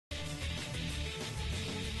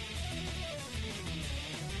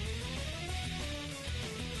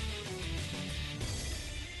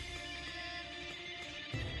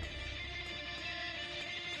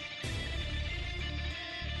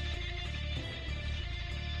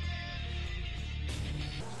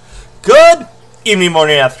Evening,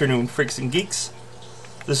 morning, afternoon, freaks and geeks.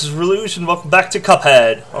 This is Railuge, and welcome back to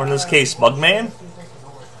Cuphead, or in this case, Mugman.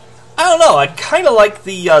 I don't know, I kind of like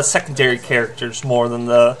the secondary characters more than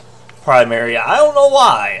the primary. I don't know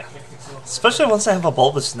why. Especially once I have a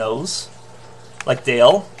bulbous nose. Like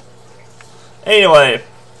Dale. Anyway.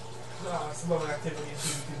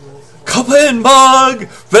 Cuphead Mug!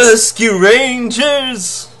 Rescue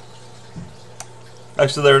Rangers!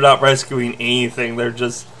 Actually, they're not rescuing anything, they're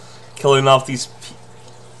just killing off these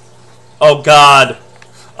Oh god.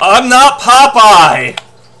 I'm not Popeye!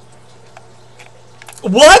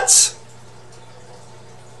 What?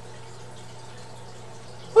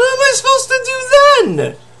 What am I supposed to do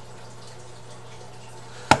then?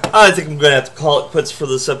 I think I'm gonna have to call it quits for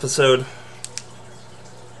this episode.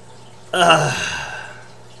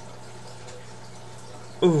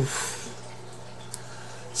 Oof.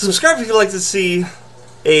 Subscribe if you'd like to see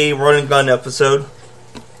a run and gun episode.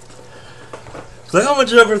 Click on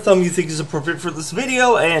whichever thumb you think is appropriate for this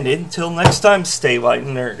video, and until next time, stay light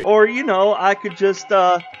and nerdy. Or, you know, I could just,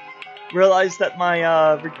 realize that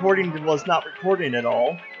my, recording was not recording at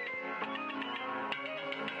all.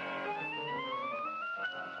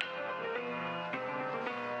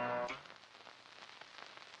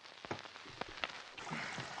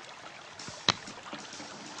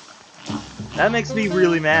 That makes me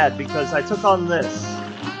really mad, because I took on this.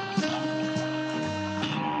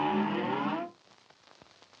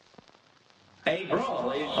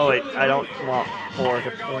 Oh wait, I don't want 4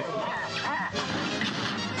 to point.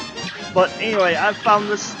 But anyway, I found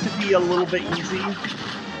this to be a little bit easy.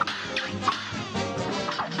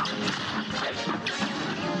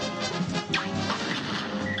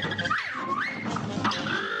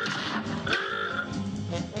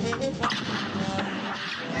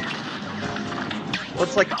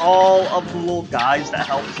 Looks like all of the little guys that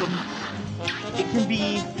helps them, it can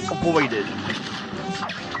be avoided.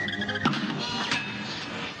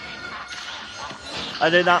 I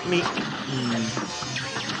did not meet.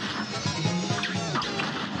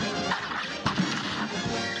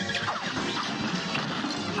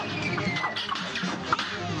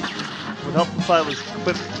 Would help if I was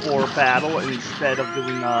equipped for battle instead of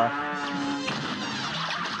doing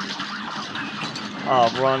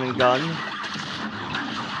run and gun.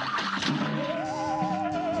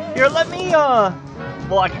 Here, let me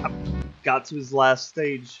well, I got to his last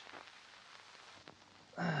stage.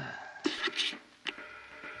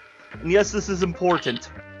 And yes, this is important.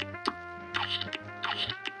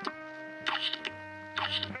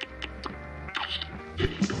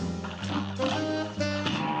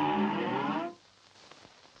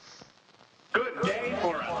 Good day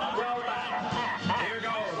for us. Well done. Here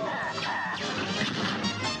goes.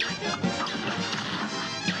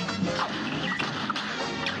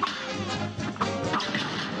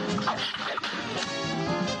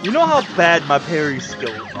 You know how bad my parry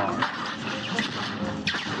skills are.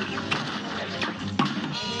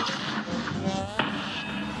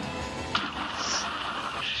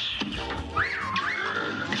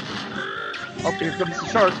 Oh, here comes the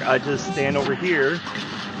shark. I just stand over here.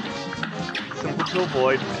 Simple to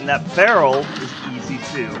avoid. And that barrel is easy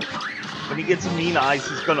too. When he gets mean eyes,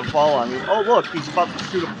 he's gonna fall on you. Oh look, he's about to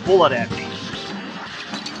shoot a bullet at me.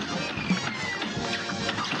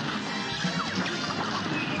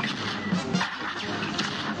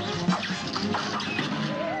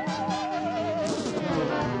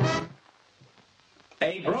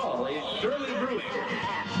 A brawl is surely brewing.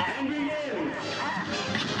 And begin.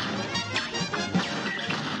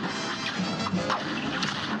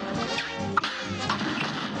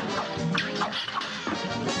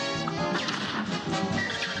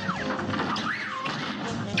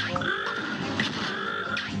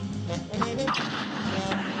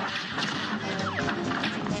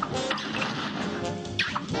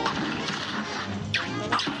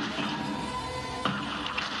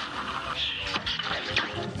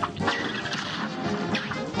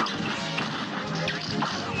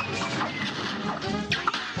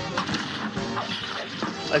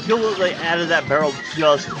 I feel that they added that barrel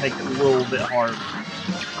just to make it a little bit hard.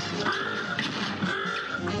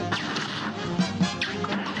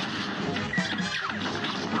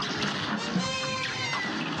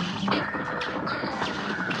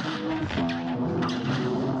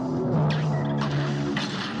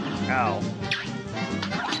 Ow.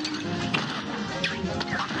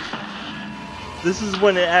 This is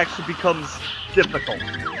when it actually becomes difficult.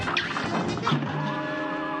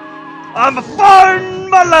 I'm a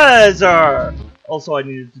finalizer! Also, I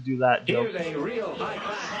needed to do that joke. Here's a real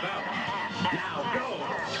high-class bout. Now go.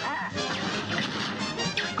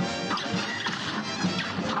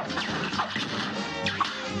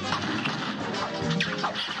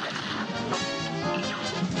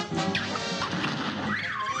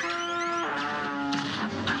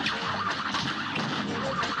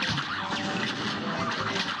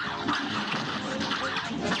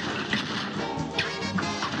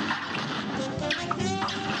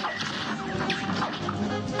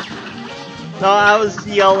 No, I was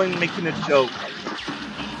yelling, making a joke.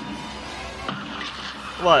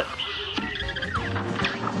 What?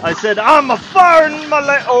 I said, I'm a fire in my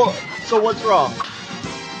leg. Oh, so what's wrong?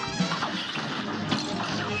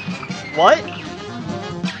 What?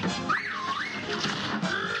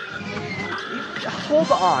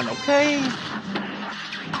 Hold on, okay?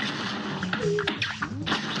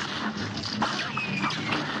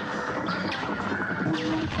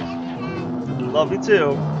 Love you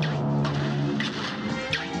too.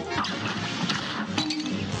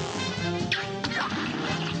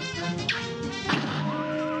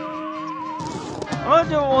 I'm gonna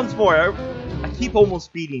do it once more. I keep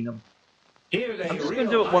almost beating him. I'm just gonna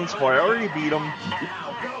do it once more. I already beat him.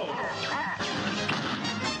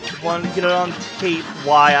 Just wanted to get it on tape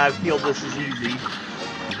why I feel this is easy.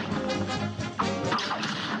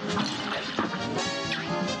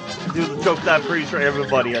 Do the joke that I'm pretty sure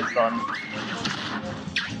everybody has done.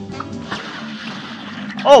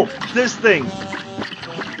 Oh, this thing!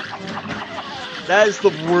 That is the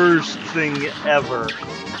worst thing ever.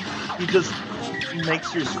 He just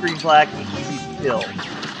makes your screen black and easy to kill.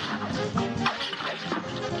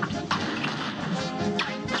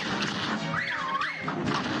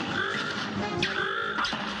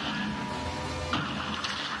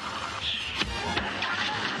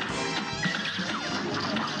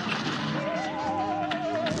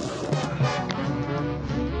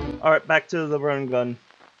 Alright, back to the run gun.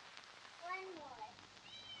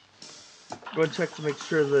 Go and check to make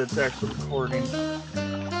sure that it's actually recording.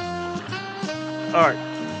 Alright.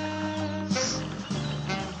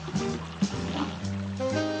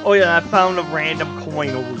 Oh yeah, I found a random coin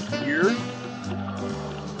over here.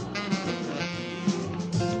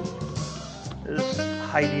 It's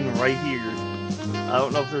hiding right here. I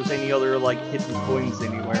don't know if there's any other, like, hidden coins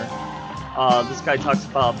anywhere. This guy talks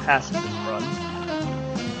about a pacifist run.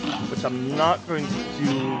 Which I'm not going to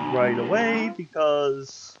do right away,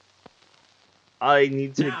 because I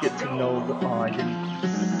need to get to know the... Oh, I didn't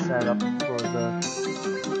set up for the...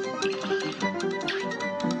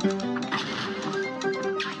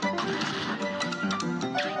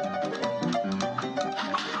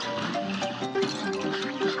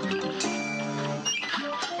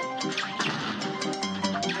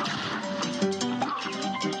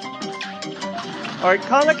 Alright,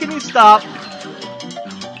 Kana, can you stop?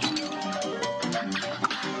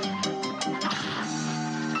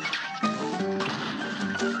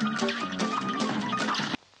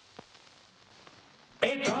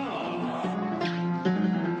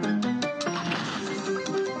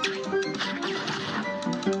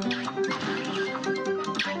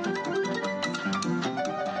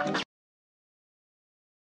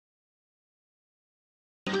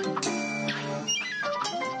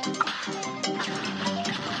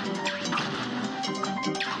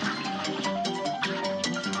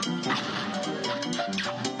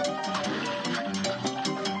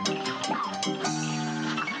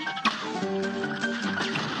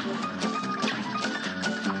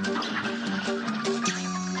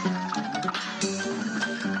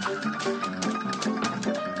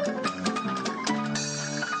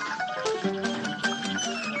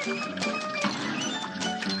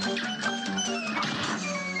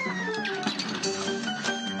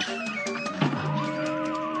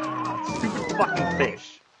 Stupid fucking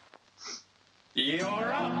fish.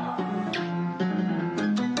 You're up.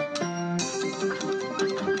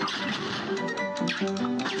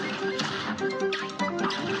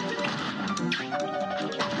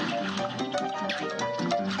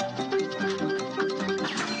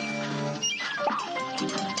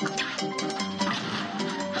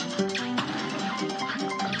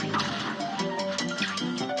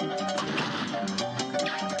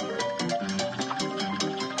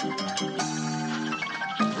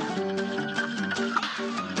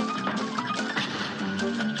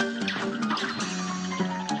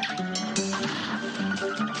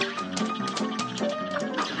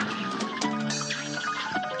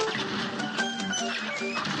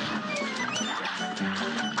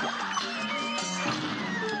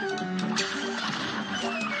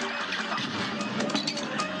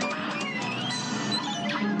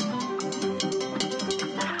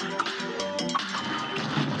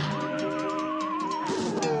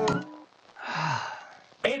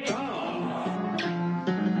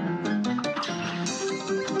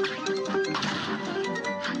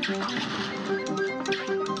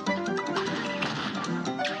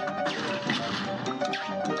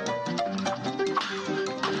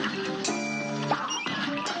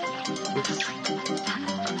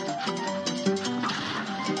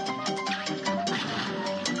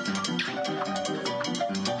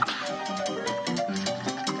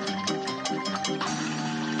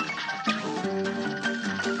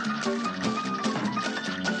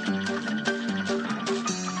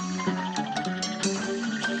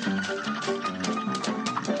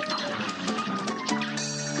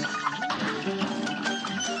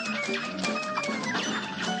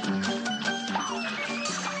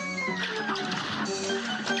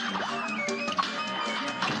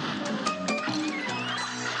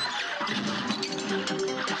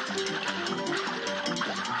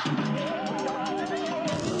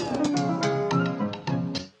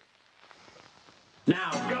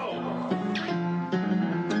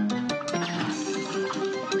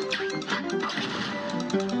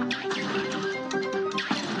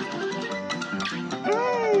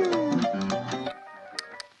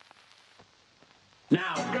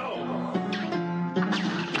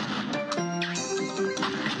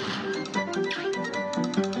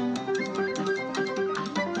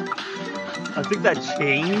 I think that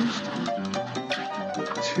changed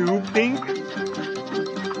to pink.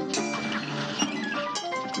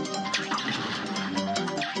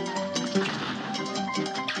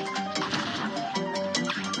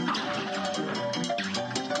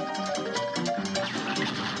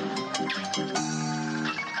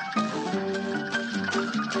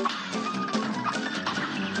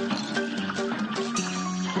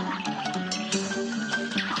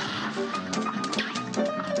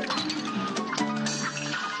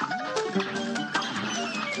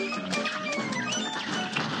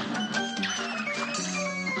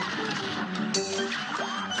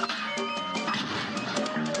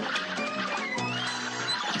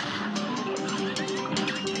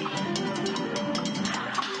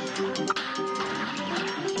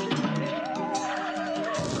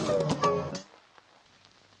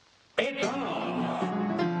 It's on.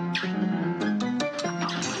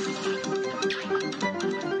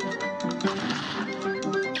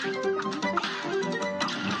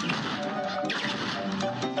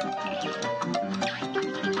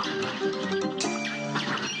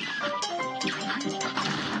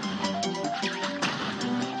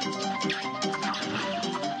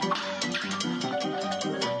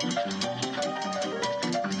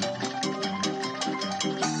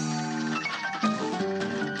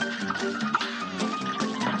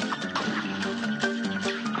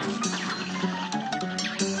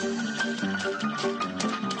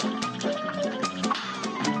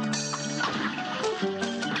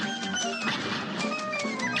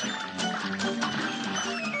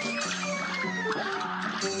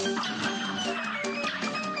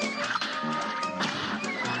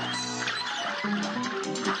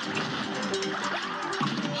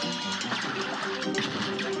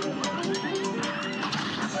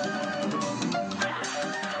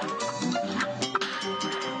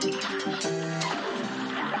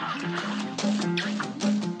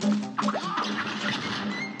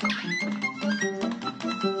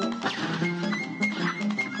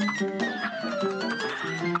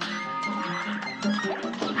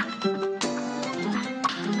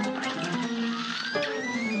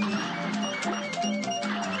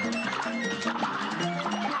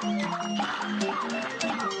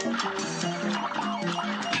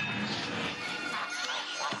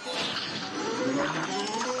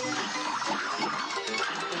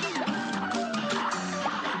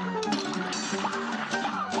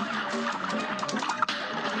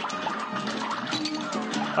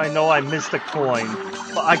 I know I missed a coin,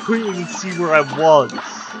 but I couldn't even see where I was.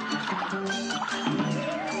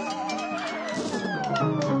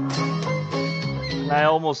 And I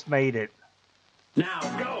almost made it. Now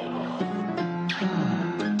go.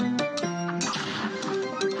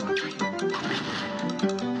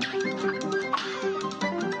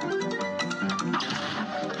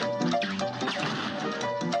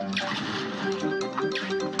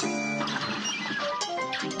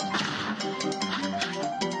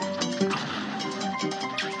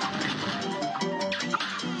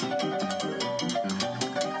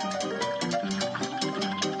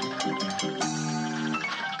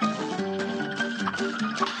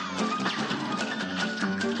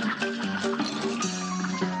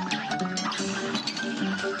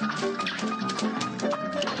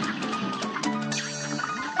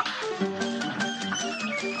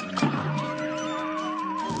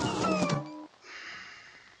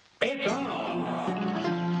 It's on.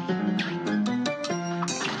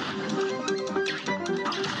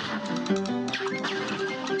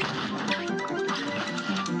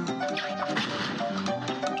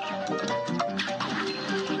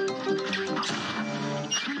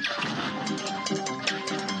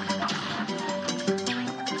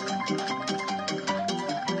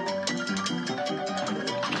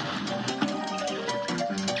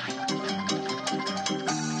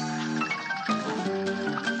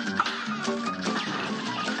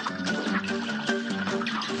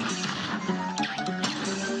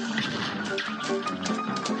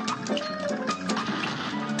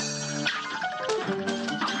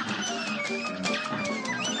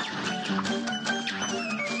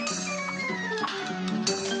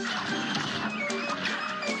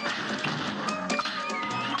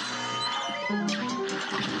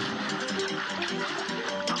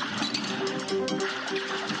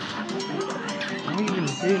 I'm even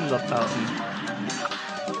hitting the fountain.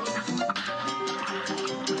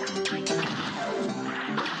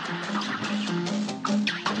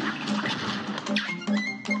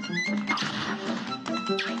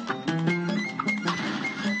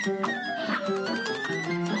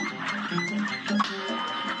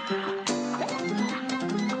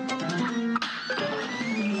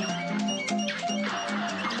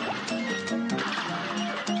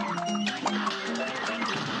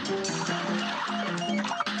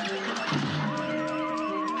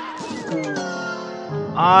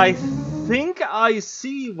 I think I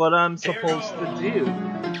see what I'm supposed to do.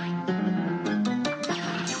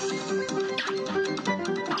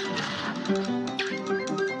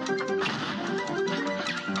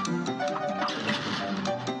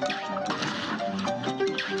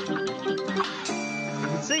 I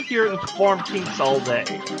can sit here and perform kinks all day.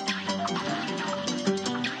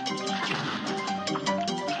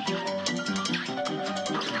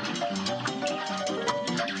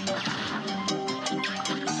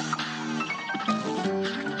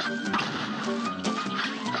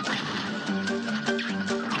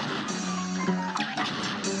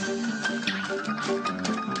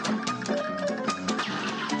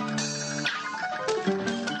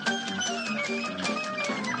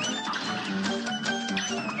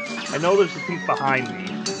 I know there's a kink behind me.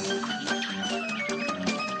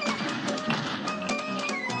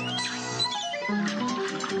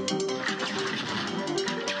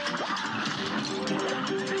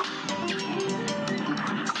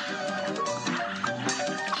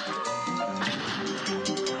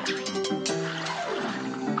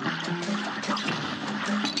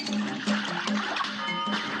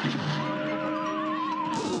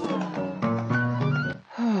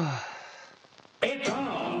 It's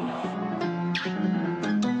on.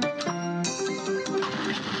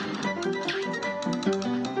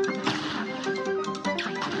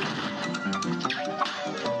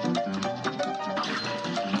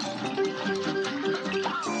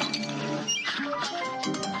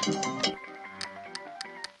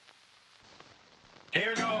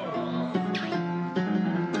 Here goes.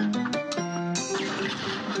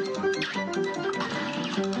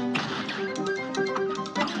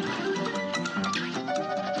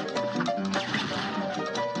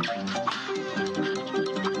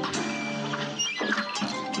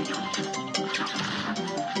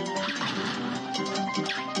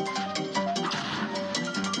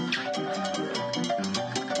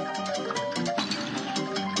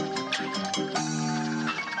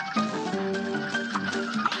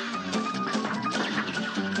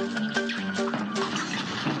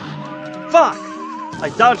 Fuck! I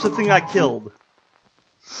dodged the thing I killed.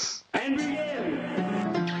 And begin.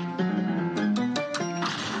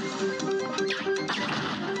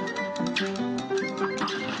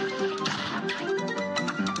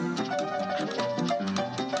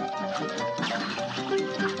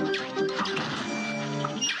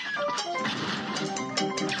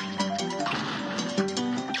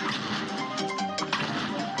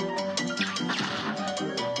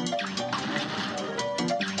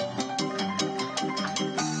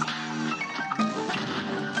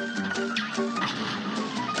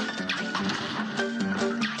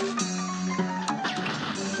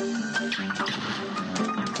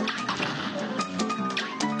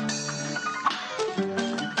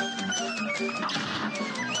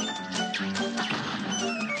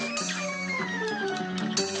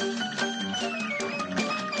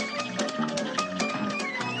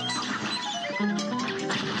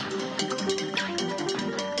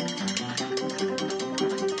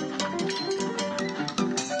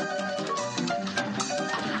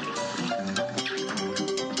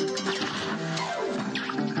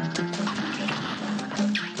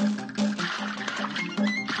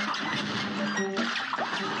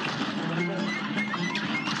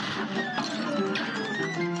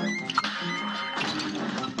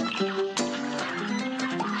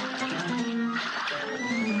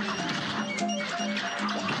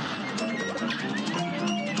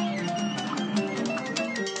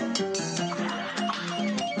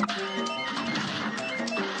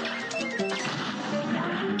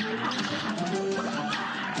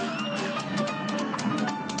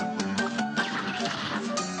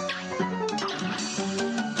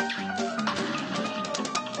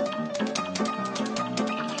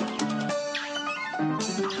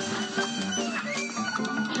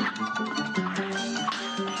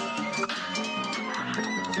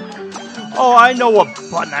 Oh, I know what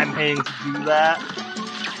button I'm hitting to do that.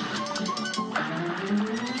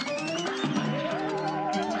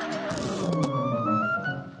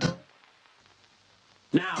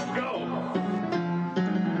 Now go.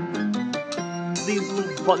 These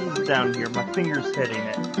little buttons down here, my finger's hitting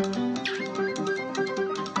it.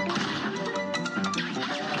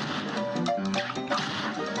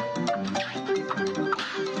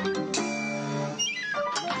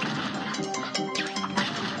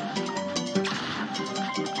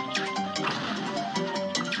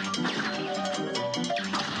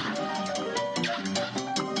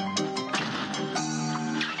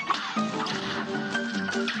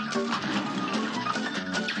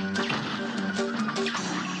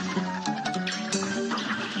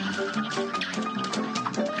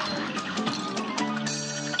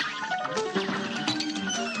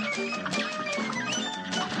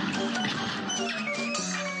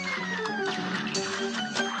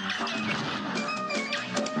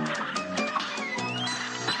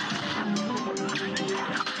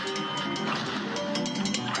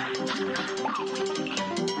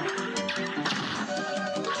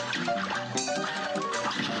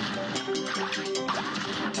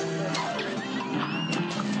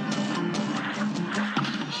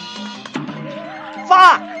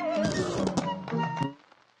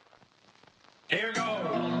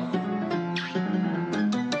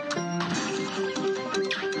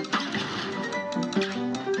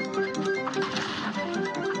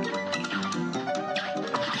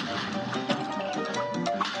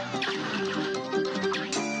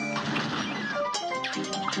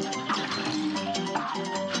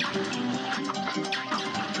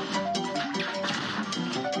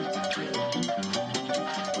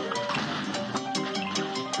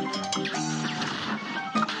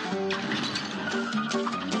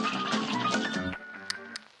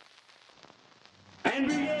 And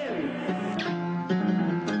begin.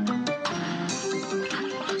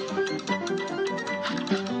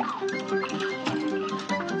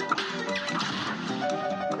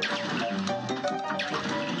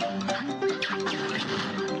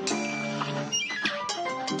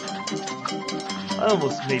 I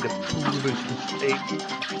almost made a foolish mistake.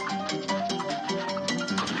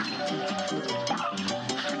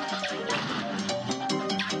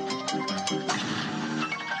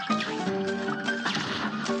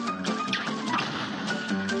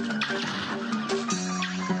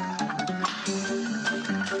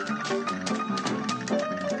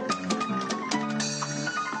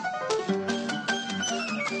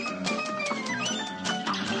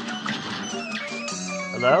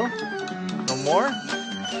 Hello? No more?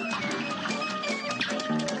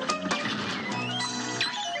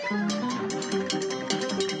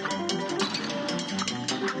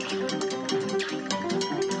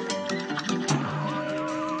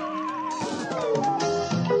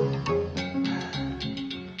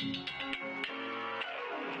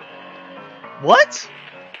 What?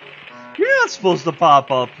 You're not supposed to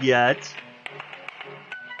pop up yet.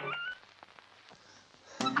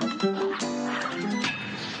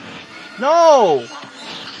 No!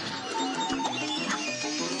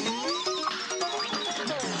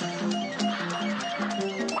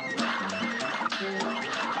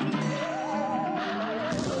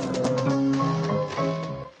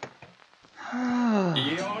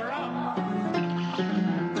 You're up.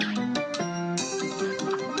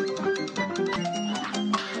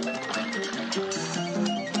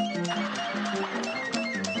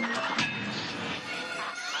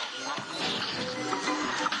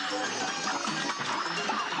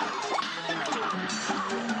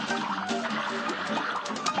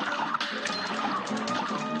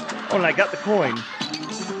 Oh, and I got the coin.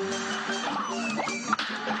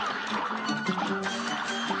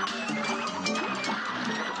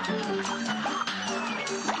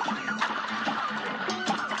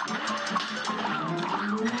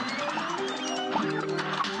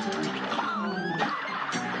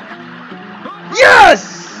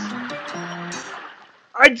 Yes!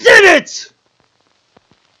 I did it!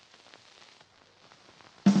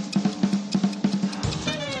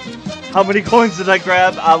 How many coins did I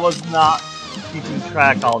grab? I was not keeping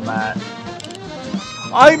track on that.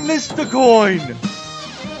 I missed the coin!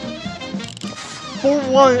 For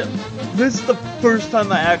one, this is the first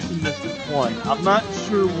time I actually missed a coin. I'm not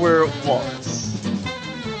sure where it was.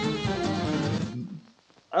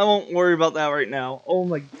 I won't worry about that right now. Oh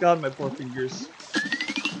my god, my poor fingers.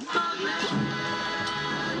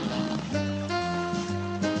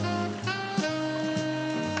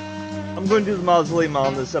 I'm going to do the mausoleum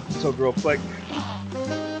on this episode real quick.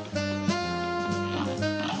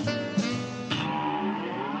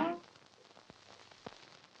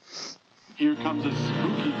 Here comes a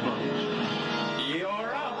spooky punch.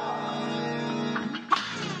 You're up.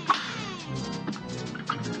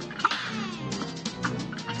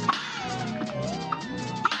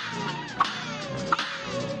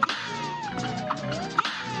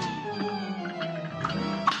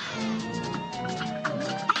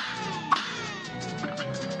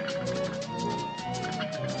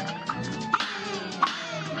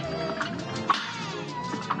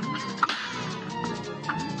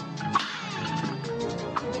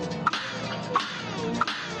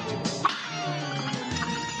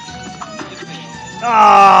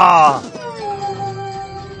 Ah!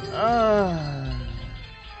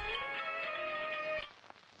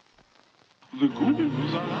 The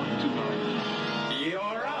Googles are up tonight.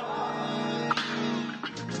 You're up.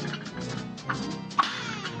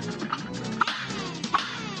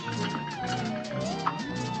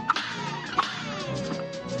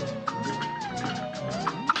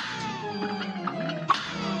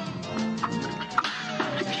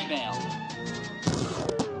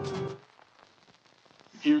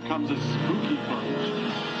 Here comes a spooky punch.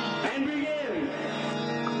 And begin.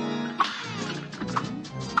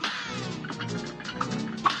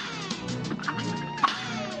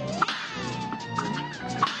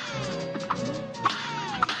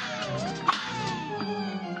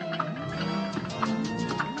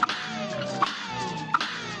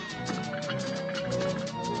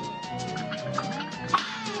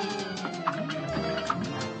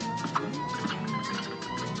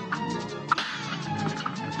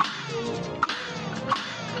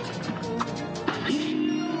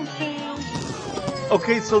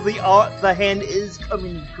 Okay, so the hand is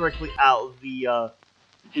coming directly out of the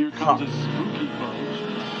Here cup. comes a spooky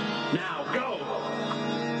punch. Now go!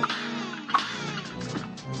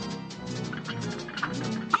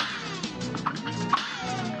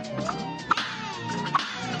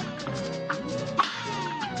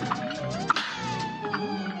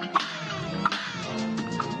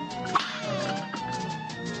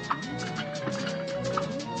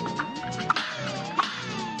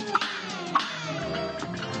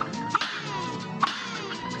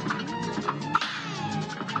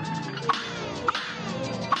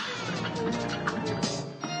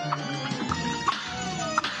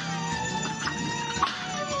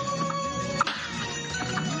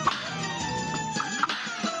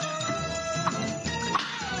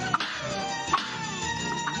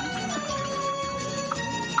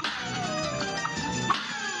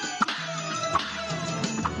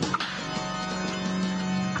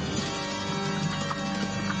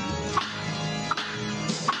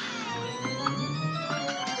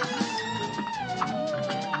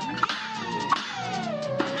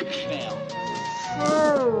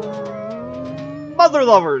 Mother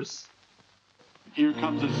lovers. Here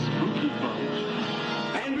comes a spooky punch.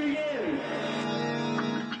 And begin!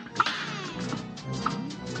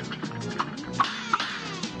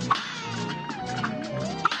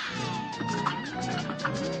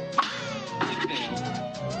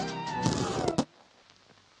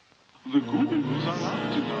 The Goobies are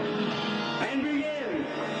out tonight. And begin!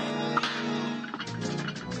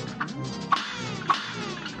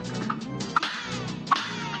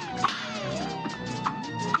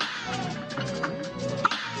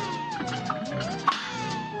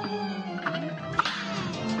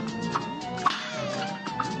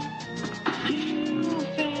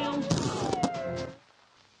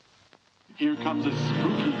 Here comes a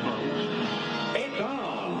spooky punch. It's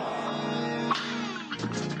on!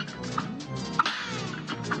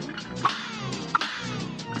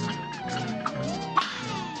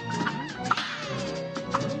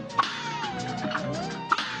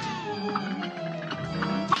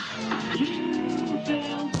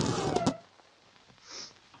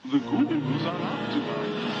 The Goobies are out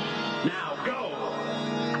tonight. Now go!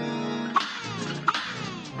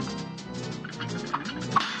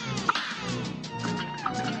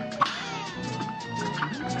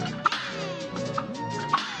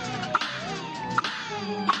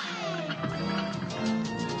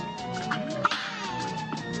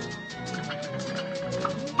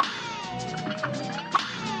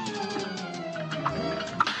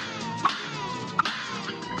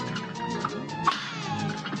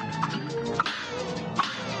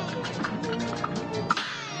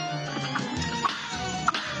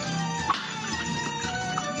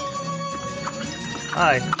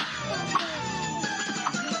 Hi.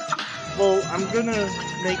 Well, I'm gonna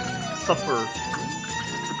make supper.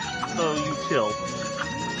 So you chill.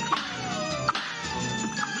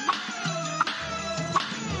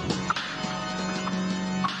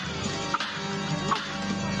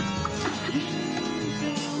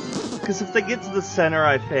 Because if they get to the center,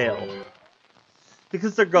 I fail.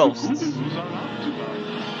 Because they're The ghosts. Goobies are out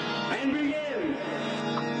tonight. And begin!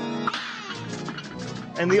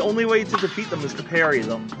 And the only way to defeat them is to parry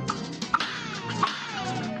them.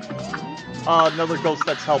 Another ghost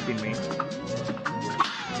that's helping me.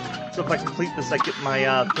 So if I complete this, I get my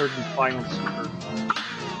third and final super.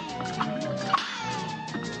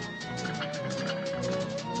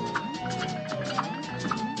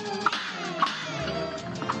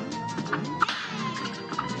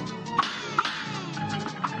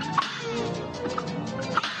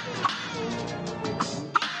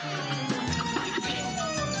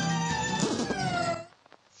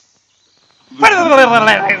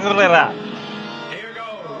 Here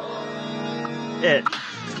goes! It.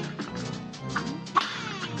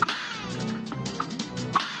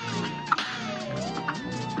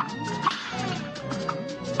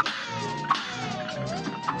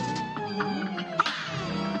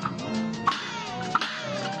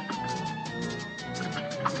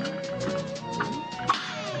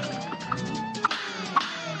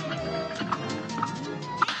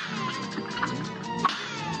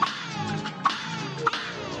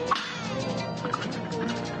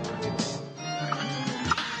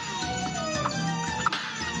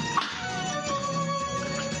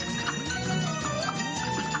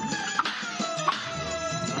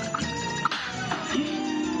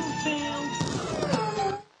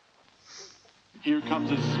 Here comes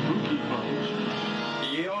a spooky punch.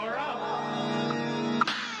 You're up!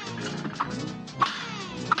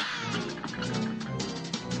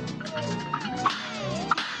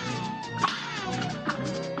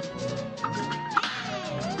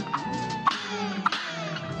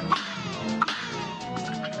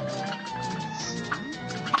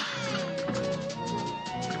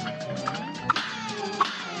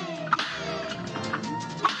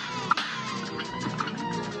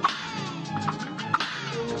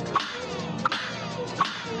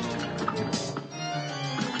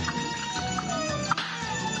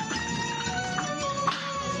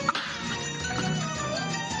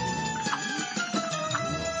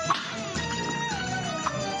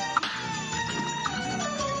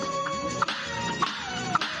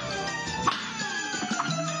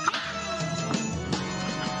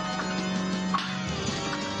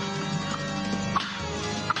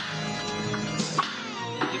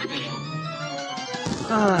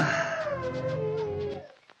 Here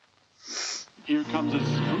comes a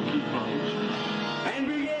spooky punch. And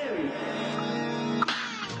begin.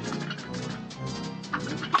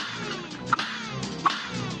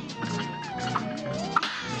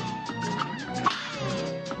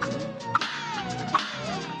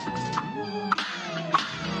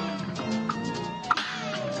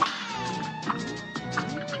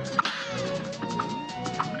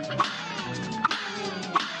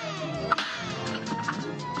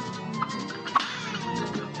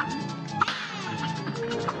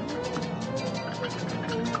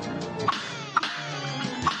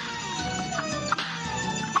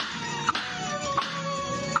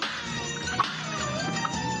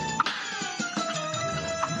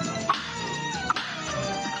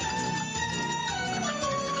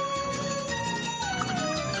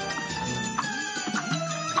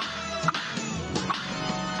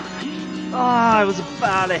 I was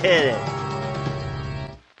about to hit it.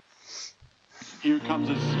 Here comes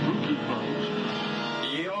a spooky punch.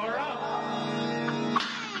 You're up.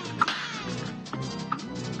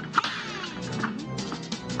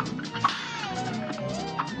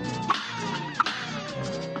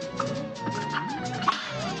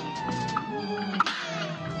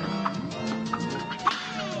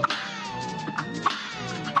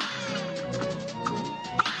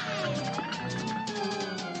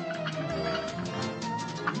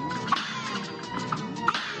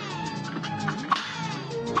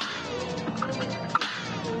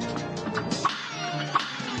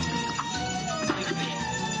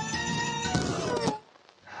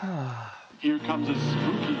 Here comes a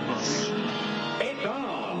spooky punch. It's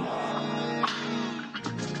on.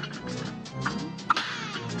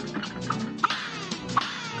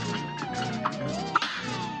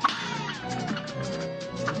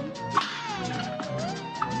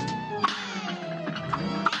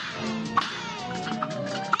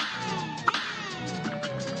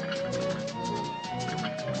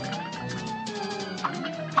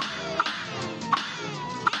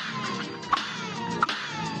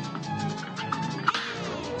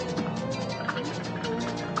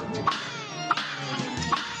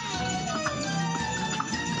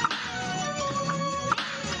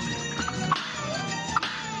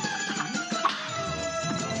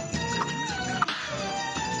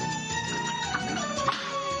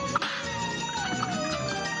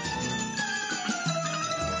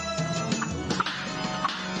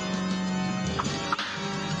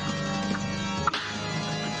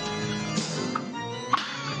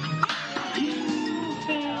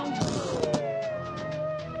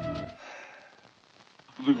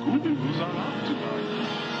 The Goobaloos are up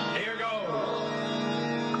tonight. Here goes.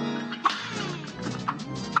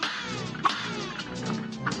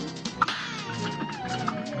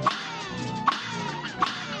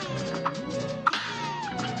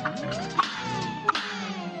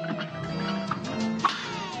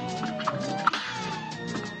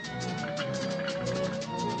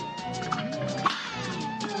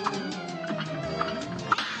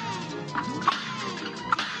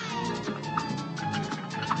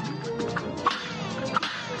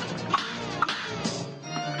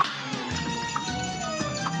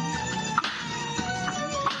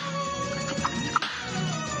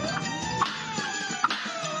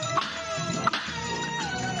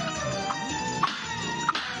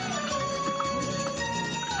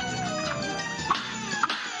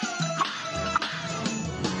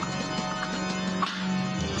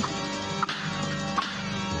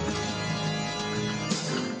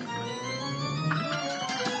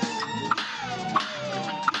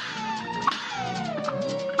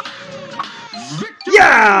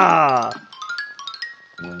 Yeah!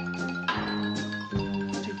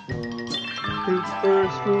 Super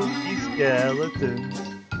spooky skeletons.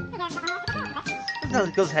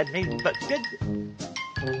 Nothing goes had me but good.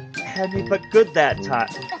 Had me but good that time.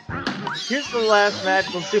 Here's the last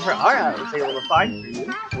magical super art I was able to find for you.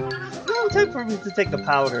 No time for me to take the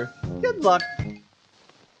powder. Good luck.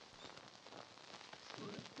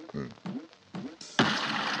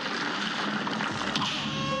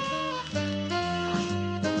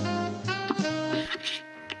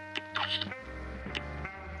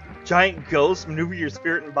 Giant ghosts, maneuver your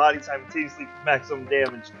spirit and body simultaneously for maximum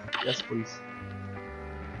damage. Yes, please.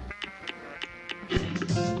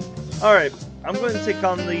 Alright, I'm going to take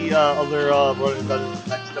on the other running dungeon in the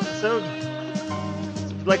next episode. So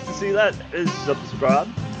if you'd like to see that, is subscribe.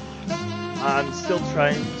 I'm still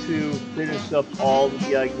trying to finish up all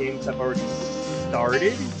the games I've already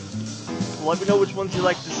started. So let me know which ones you'd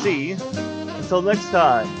like to see. Until next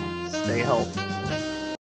time, stay healthy.